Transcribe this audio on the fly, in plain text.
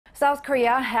South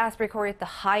Korea has recorded the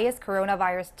highest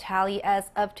coronavirus tally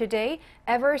as of today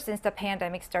ever since the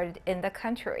pandemic started in the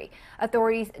country.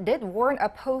 Authorities did warn a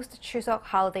post-Chuseok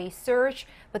holiday surge,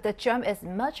 but the jump is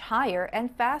much higher and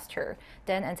faster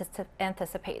than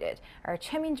anticipated. Our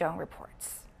Choi Min-jung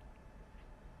reports.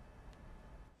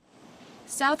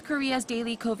 South Korea's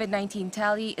daily COVID-19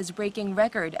 tally is breaking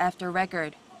record after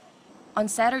record. On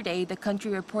Saturday, the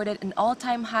country reported an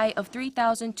all-time high of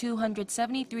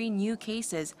 3,273 new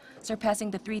cases,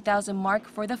 surpassing the 3,000 mark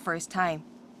for the first time.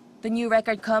 The new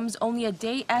record comes only a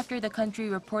day after the country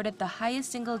reported the highest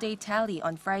single-day tally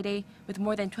on Friday with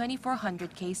more than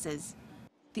 2,400 cases.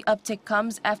 The uptick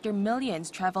comes after millions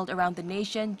traveled around the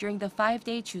nation during the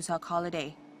 5-day Chuseok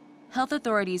holiday. Health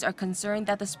authorities are concerned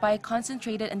that the spike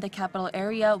concentrated in the capital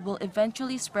area will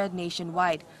eventually spread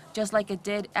nationwide, just like it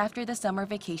did after the summer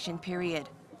vacation period.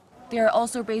 They are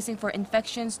also bracing for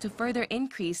infections to further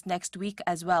increase next week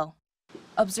as well.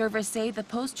 Observers say the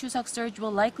post-Chuseok surge will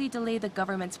likely delay the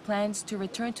government's plans to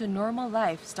return to normal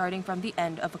life starting from the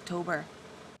end of October.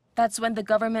 That's when the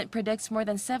government predicts more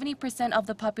than 70% of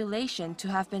the population to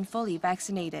have been fully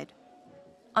vaccinated.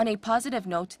 On a positive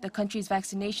note, the country's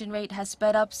vaccination rate has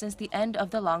sped up since the end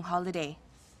of the long holiday.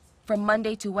 From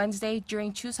Monday to Wednesday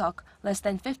during Chuseok, less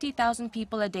than 50,000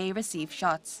 people a day received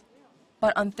shots.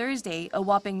 But on Thursday, a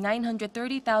whopping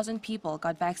 930,000 people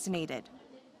got vaccinated.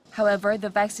 However, the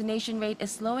vaccination rate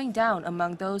is slowing down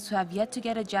among those who have yet to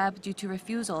get a jab due to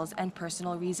refusals and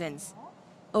personal reasons.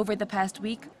 Over the past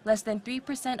week, less than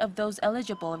 3% of those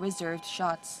eligible reserved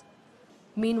shots.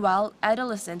 Meanwhile,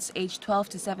 adolescents aged 12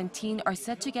 to 17 are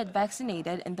set to get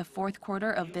vaccinated in the fourth quarter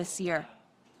of this year.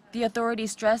 The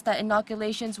authorities stressed that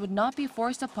inoculations would not be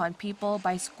forced upon people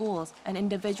by schools, and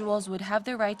individuals would have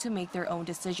the right to make their own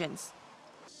decisions.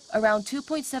 Around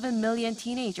 2.7 million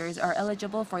teenagers are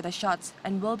eligible for the shots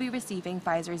and will be receiving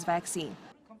Pfizer's vaccine.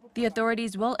 The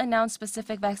authorities will announce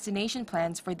specific vaccination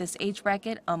plans for this age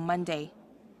bracket on Monday.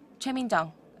 Choi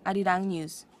Min-jung, Arirang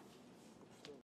News.